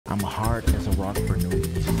I'm hard as a rock for no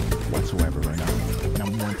reason whatsoever right now. And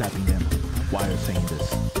I'm one tapping them while saying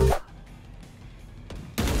this.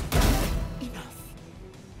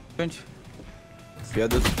 Gente.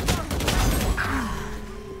 Viaduto.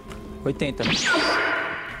 80.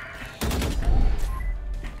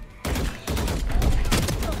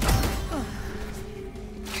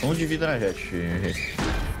 Um de vida na jet.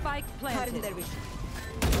 Spike planted.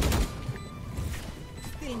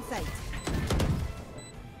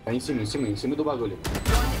 Tá em cima do bagulho.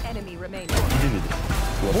 One enemy remaining.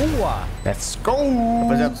 Boa! Let's go!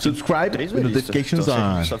 Rapaziada, subscribe três with notifications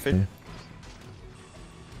on. Só fez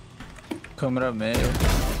Câmera meio.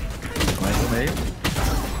 mais um meio.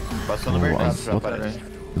 Passou no mercado já, parece.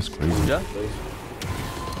 That's crazy. Já?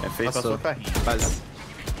 É feio, passou o carrinho. Quase.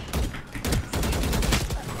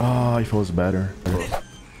 Oh, if it was better.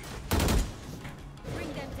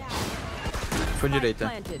 Foi direita.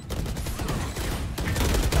 Planted.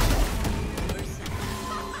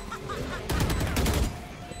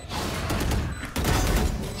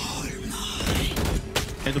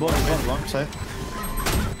 Vem do bom, long, sai.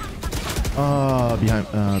 Behind.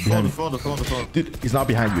 Fundo. Dude, he's not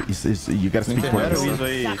behind you. It's you gotta speak for Espera o him. Iso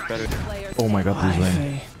aí, espera. Oh my god, please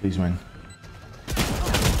win. Please win.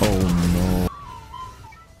 Oh no.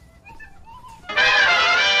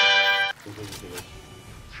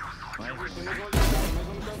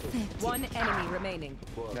 One enemy remaining.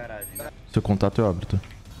 Seu contato é óbito.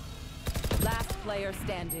 Last player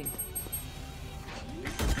standing.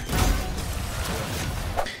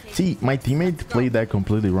 See, my teammate played that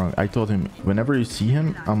completely wrong. I told him, whenever you see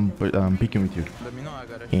him, I'm picking with you.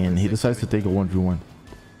 And he decides to take a 1v1.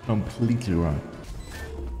 Completely wrong.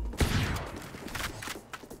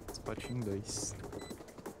 Spotinho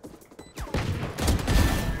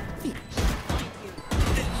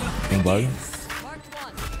 2. Um bug. Mark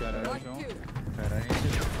one. Mark two.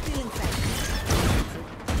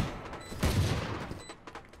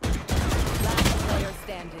 Last player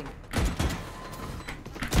standing.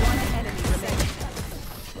 One enemy remaining.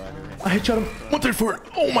 I headshot him. 134.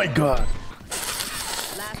 Oh my god.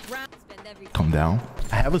 Last round. Spend every. Calm down.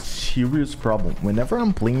 I have a serious problem. Whenever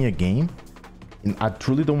I'm playing a game and I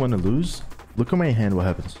truly don't want to lose, look at my hand, what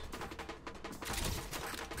happens.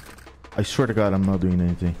 I swear to God, I'm not doing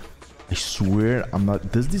anything. I swear I'm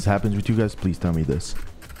not. Does this happen with you guys? Please tell me this.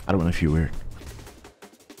 I don't want to feel weird.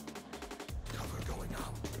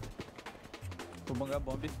 Vou bangar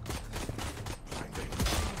bomb.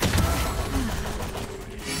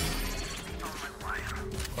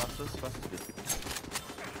 Passos.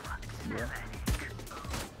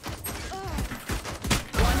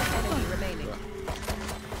 One enemy remaining.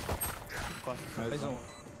 Mais um.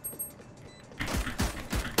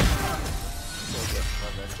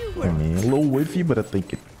 I mean, low whiffy, but I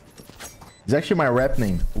think it's actually my rap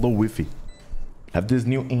name, low whiffy. I have this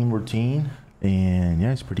new aim routine, and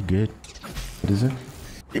yeah, it's pretty good. What is it?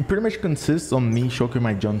 It pretty much consists of me choking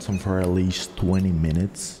my Johnson for at least 20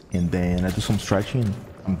 minutes, and then I do some stretching, and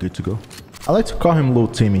I'm good to go. I like to call him Low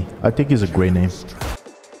Timmy. I think he's a great name.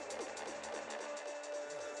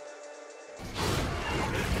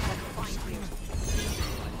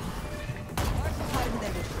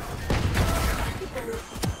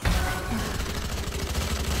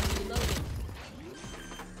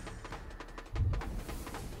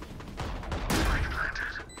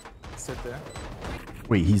 CT.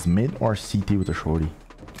 Wait, he's mid or CT with a shorty?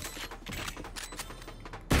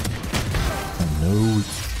 Oh no.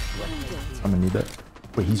 I'm gonna need that.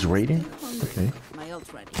 Wait, he's raiding? Okay.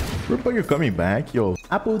 But you're coming back, yo.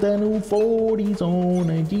 I put that new 40s on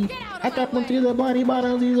a G. I got them to the body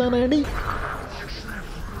bottoms, he's underneath.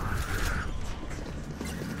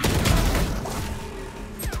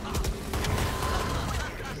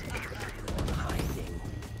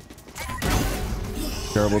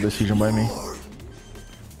 Terrible decision by me.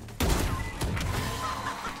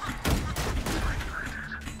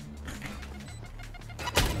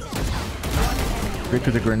 Pick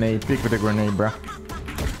with the grenade, bruh.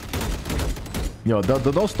 Yo,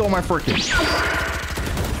 don't steal my freaking.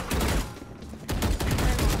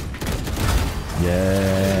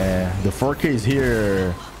 Yeah, the 4K is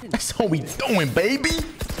here. That's how we doing, baby.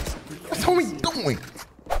 That's how we doing.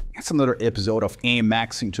 It's another episode of aim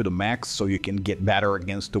maxing to the max so you can get better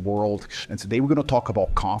against the world. And today we're going to talk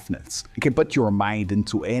about confidence. You can put your mind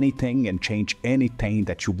into anything and change anything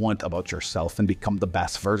that you want about yourself and become the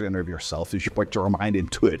best version of yourself if you put your mind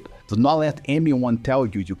into it. Do not let anyone tell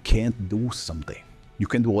you you can't do something. You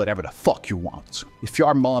can do whatever the fuck you want. If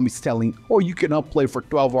your mom is telling, oh, you cannot play for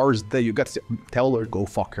 12 hours a day, you got to tell her, go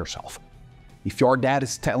fuck yourself. If your dad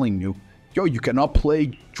is telling you, Yo, you cannot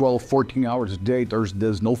play 12, 14 hours a day.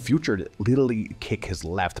 There's no future to literally kick his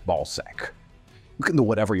left ball sack. You can do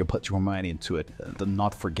whatever you put your mind into it. Do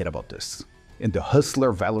not forget about this. In the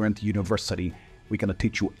Hustler Valorant University, we're gonna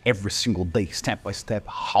teach you every single day, step by step,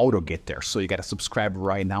 how to get there. So you gotta subscribe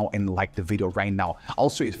right now and like the video right now.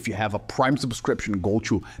 Also, if you have a Prime subscription, go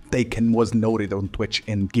to They Can Was Noted on Twitch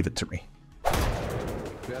and give it to me.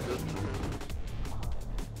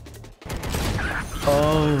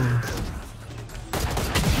 Oh.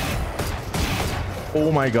 Oh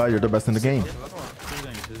my god, you're the best in the game.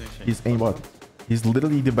 He's aimbot. He's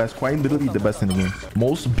literally the best, quite literally the best in the game.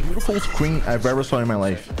 Most beautiful screen I've ever saw in my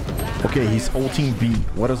life. Okay, he's ulting B.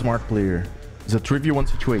 What a smart player. It's a 3v1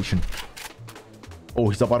 situation. Oh,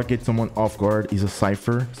 he's about to get someone off guard. He's a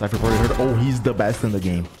Cypher. Cypher probably heard. Oh, he's the best in the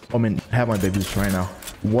game. Oh man, have my babies right now.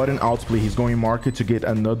 What an outplay. He's going market to get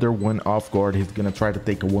another one off guard. He's gonna try to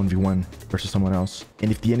take a 1v1 versus someone else.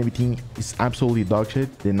 And if the enemy team is absolutely dog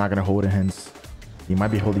shit, they're not gonna hold their hands. They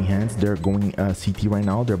might be holding hands. They're going CT right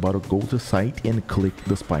now. They're about to go to site and click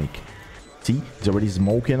the spike. See, he's already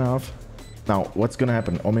smoking off. Now, what's gonna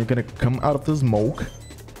happen? Omen gonna come out of the smoke,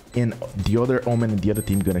 and the other Omen and the other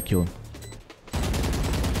team gonna kill him.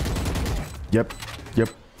 Yep. He's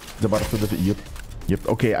about to the Yep.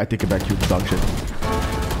 Okay, I take it back. You dog shit.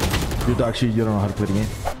 You dog shit. You don't know how to play the game.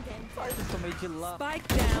 Spike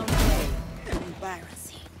down.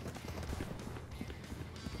 Embarrassing.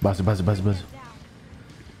 Buzz.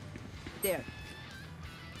 There.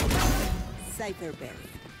 Cypherberry.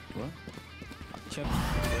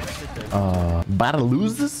 About to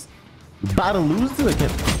lose this? I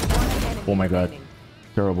can't. Oh my god.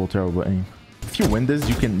 Terrible aim. If you win this,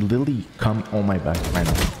 you can literally come on my back right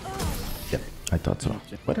now. Yep, I thought so.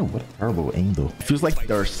 What a terrible aim though. It feels like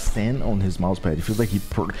there's sand on his mousepad. It feels like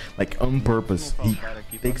like on purpose. He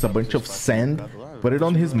takes a bunch of sand, put it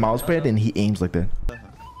on his mousepad, and he aims like that.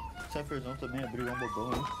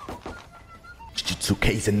 Jujutsu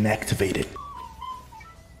Kaisen activated.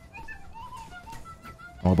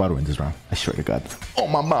 I'm about to win this round. I swear to God. Oh,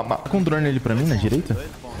 my mama. Tá com drone ali pra mim na direita?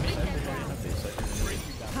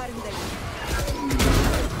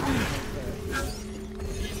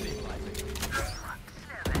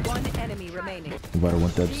 One enemy remaining. You better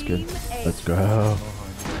want that skin. Let's go.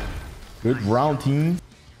 Good round, team.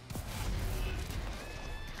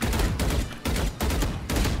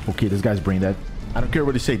 Okay, this guy's brain dead. I don't care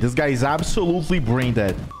what you say. This guy is absolutely brain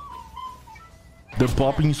dead. The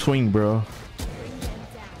popping swing, bro.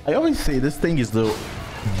 I always say this thing is the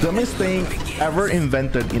dumbest thing ever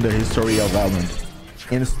invented in the history of Valorant.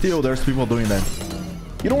 And still, there's people doing that.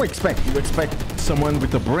 You don't expect. You expect someone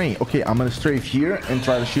with a brain. Okay, I'm gonna strafe here and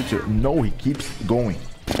try to shoot you. No, he keeps going.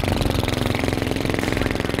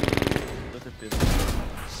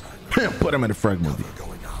 Put him in a frag movie.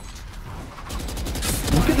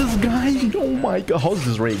 Look at this guy. Oh my god. How's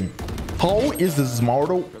this rating? How is this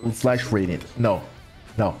Immortal / rated? No.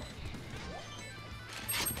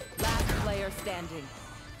 Last player standing.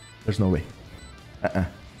 There's no way.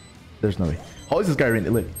 There's no way. How is this guy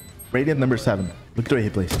rated? Look. Radiant number 7. Look at the way he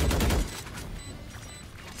plays.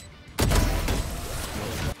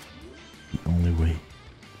 The only way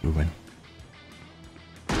we win.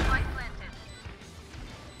 One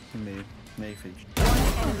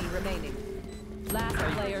enemy remaining. Last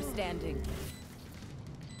player standing.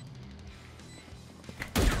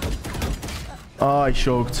 Oh, I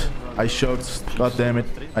choked. God damn it.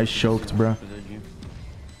 I choked, bro.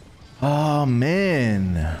 Oh,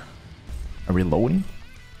 man. Are we loading?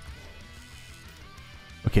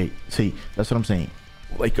 Okay, see, that's what I'm saying.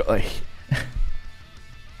 Like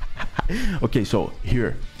okay, so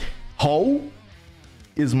here. How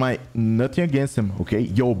is my... Nothing against him, okay?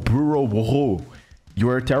 Yo, bro.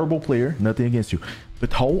 You're a terrible player. Nothing against you.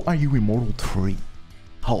 But how are you Immortal 3?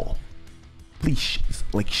 How? Please,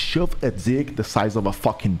 like, shove a dick the size of a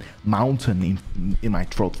fucking mountain in my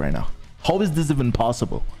throat right now. How is this even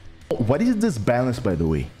possible? What is this balance, by the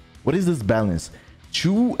way? What is this balance?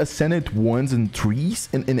 2 Ascendant 1s and 3s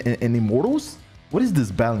and Immortals? What is this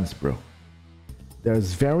balance, bro?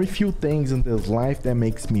 There's very few things in this life that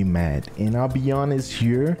makes me mad. And I'll be honest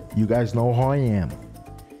here, you guys know how I am.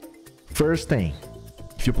 First thing,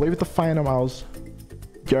 if you play with the Final Mouse,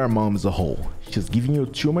 your mom is a hole. She's giving you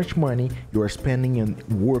too much money. You are spending on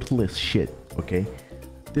worthless shit, okay?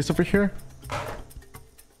 This over here,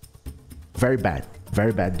 very bad.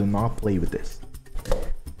 Very bad. Do not play with this.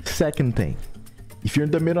 Second thing, if you're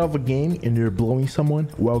in the middle of a game and you're blowing someone,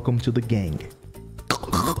 welcome to the gang.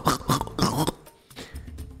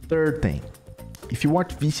 Third thing, if you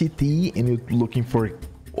watch VCT and you're looking for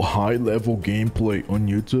high-level gameplay on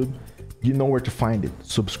YouTube, you know where to find it.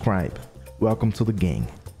 Subscribe. welcome to the gang.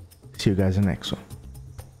 See you guys in the next one.